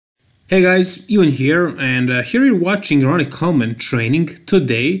Hey guys, Ewan here, and here you're watching Ronnie Coleman training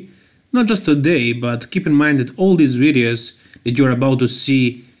today. Not just today, but keep in mind that all these videos that you're about to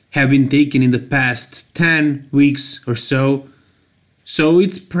see have been taken in the past 10 weeks or so. So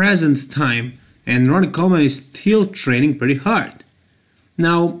it's present time, and Ronnie Coleman is still training pretty hard.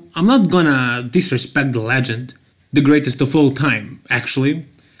 Now, I'm not gonna disrespect the legend, the greatest of all time, actually,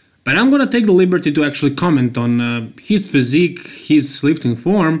 but I'm gonna take the liberty to actually comment on his physique, his lifting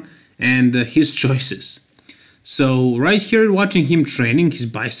form, and his choices. So right here watching him training his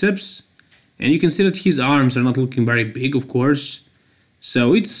biceps, and you can see that his arms are not looking very big, of course.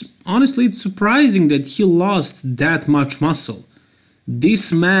 So honestly it's surprising that he lost that much muscle.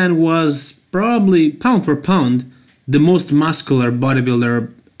 This man was probably pound for pound the most muscular bodybuilder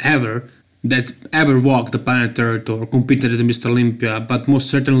that ever walked the planet Earth or competed at Mr. Olympia, but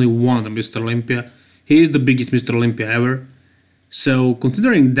most certainly won the Mr. Olympia. He is the biggest Mr. Olympia ever. So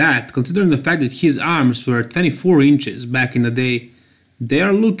considering the fact that his arms were 24 inches back in the day, they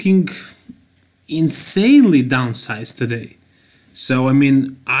are looking insanely downsized today. So I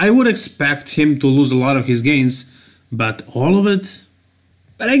mean, I would expect him to lose a lot of his gains, but all of it?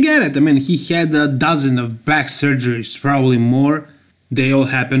 But I get it, I mean, he had a dozen of back surgeries, probably more. They all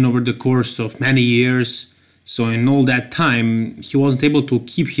happened over the course of many years, so in all that time, he wasn't able to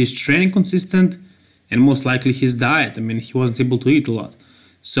keep his training consistent, and most likely his diet. I mean, he wasn't able to eat a lot.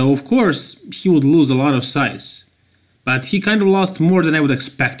 So of course, he would lose a lot of size. But he kind of lost more than I would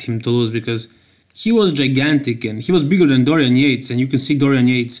expect him to lose because he was gigantic and he was bigger than Dorian Yates. And you can see Dorian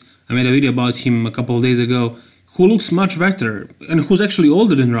Yates, I made a video about him a couple of days ago, who looks much better and who's actually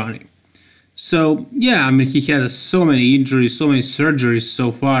older than Ronnie. So yeah, I mean, he had so many injuries, so many surgeries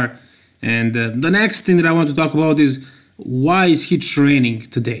so far. And the next thing that I want to talk about is why is he training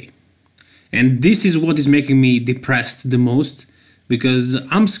today? And this is what is making me depressed the most, because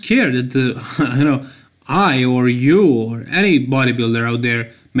I'm scared that I or you or any bodybuilder out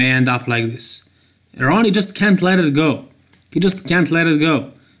there may end up like this. Ronnie just can't let it go. He just can't let it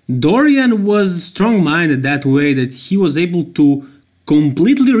go. Dorian was strong-minded that way that he was able to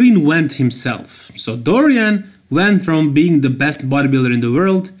completely reinvent himself. So Dorian went from being the best bodybuilder in the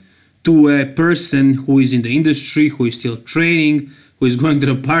world to a person who is in the industry, who is still training, who is going to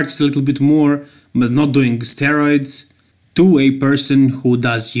the parties a little bit more, but not doing steroids, to a person who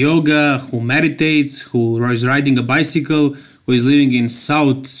does yoga, who meditates, who is riding a bicycle, who is living in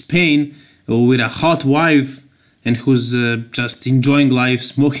South Spain with a hot wife, and who's just enjoying life,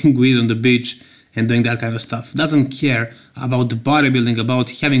 smoking weed on the beach, and doing that kind of stuff. Doesn't care about the bodybuilding, about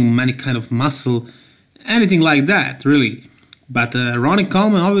having many kind of muscle, anything like that, really. But Ronnie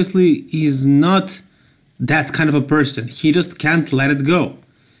Coleman obviously is not that kind of a person. He just can't let it go.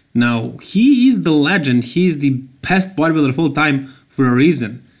 Now, he is the legend. He is the best bodybuilder of all time for a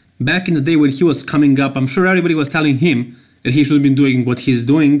reason. Back in the day when he was coming up, I'm sure everybody was telling him that he should have been doing what he's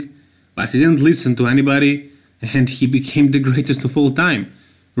doing, but he didn't listen to anybody, and he became the greatest of all time.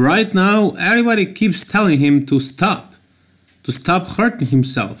 Right now, everybody keeps telling him to stop hurting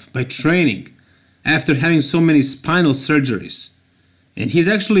himself by training after having so many spinal surgeries. And he's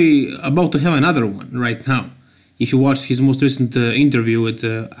actually about to have another one right now. If you watch his most recent interview with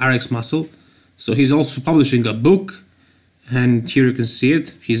RX Muscle, so he's also publishing a book, and here you can see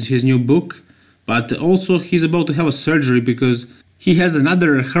it, his new book. But also he's about to have a surgery because he has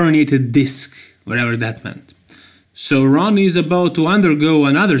another herniated disc, whatever that meant. So Ronnie is about to undergo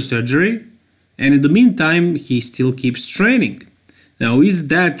another surgery, and in the meantime he still keeps training. Now, is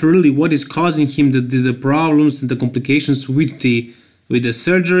that really what is causing him the problems and the complications with the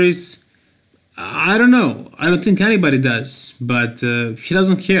surgeries? I don't know. I don't think anybody does, but he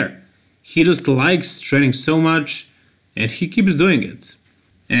doesn't care. He just likes training so much, and he keeps doing it.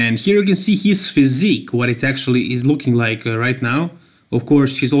 And here you can see his physique, what it actually is looking like right now. Of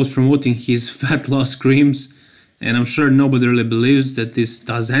course, he's always promoting his fat loss creams, and I'm sure nobody really believes that this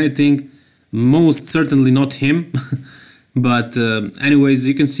does anything. Most certainly not him. But anyways,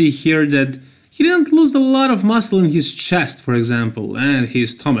 you can see here that he didn't lose a lot of muscle in his chest, for example, and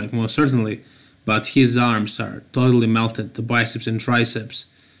his stomach, most certainly. But his arms are totally melted, the biceps and triceps.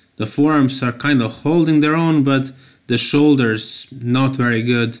 The forearms are kind of holding their own, but the shoulders, not very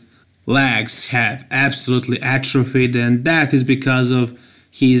good. Legs have absolutely atrophied, and that is because of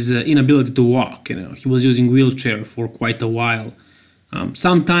his inability to walk. He was using wheelchair for quite a while.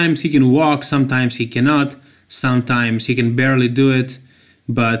 Sometimes he can walk, sometimes he cannot. Sometimes he can barely do it,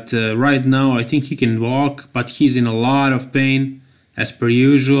 but right now I think he can walk, but he's in a lot of pain, as per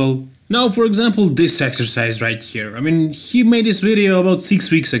usual. Now, for example, this exercise right here. I mean, he made this video about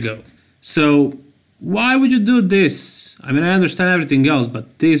 6 weeks ago. So why would you do this? I mean, I understand everything else,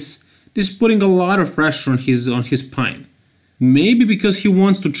 but this This is putting a lot of pressure on his spine. Maybe because he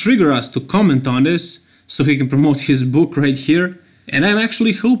wants to trigger us to comment on this, so he can promote his book right here. And I'm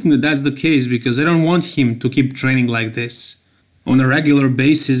actually hoping that that's the case, because I don't want him to keep training like this on a regular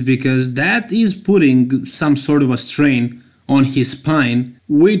basis, because that is putting some sort of a strain on his spine,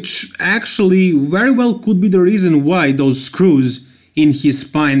 which actually very well could be the reason why those screws in his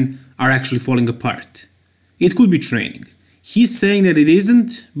spine are actually falling apart. It could be training. He's saying that it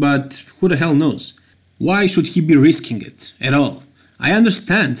isn't, but who the hell knows? Why should he be risking it at all? I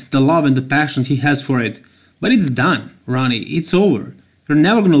understand the love and the passion he has for it, but it's done, Ronnie, it's over. You're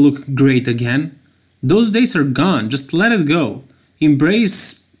never gonna look great again. Those days are gone, just let it go.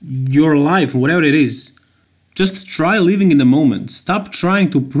 Embrace your life, whatever it is. Just try living in the moment. Stop trying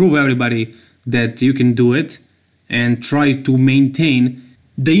to prove everybody that you can do it, and try to maintain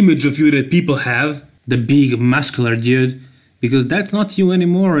the image of you that people have, the big muscular dude, because that's not you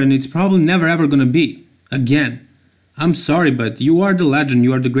anymore, and it's probably never ever gonna be. Again, I'm sorry, but you are the legend,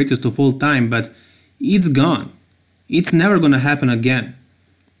 you are the greatest of all time, but it's gone. It's never gonna happen again.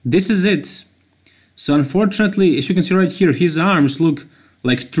 This is it. So unfortunately, as you can see right here, his arms look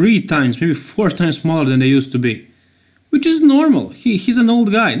like 3 times, maybe 4 times smaller than they used to be. Which is normal. He's an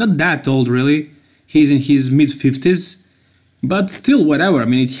old guy. Not that old, really. He's in his mid-50s. But still, whatever. I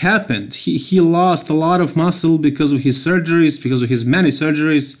mean, it happened. He lost a lot of muscle because of his surgeries, because of his many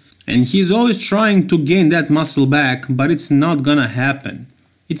surgeries. And he's always trying to gain that muscle back, but it's not gonna happen.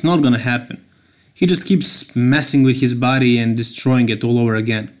 It's not gonna happen. He just keeps messing with his body and destroying it all over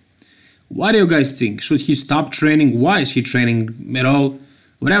again. What do you guys think? Should he stop training? Why is he training at all?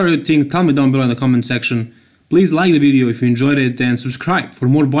 Whatever you think, tell me down below in the comment section. Please like the video if you enjoyed it and subscribe for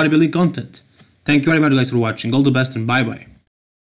more bodybuilding content. Thank you very much guys for watching. All the best and bye bye.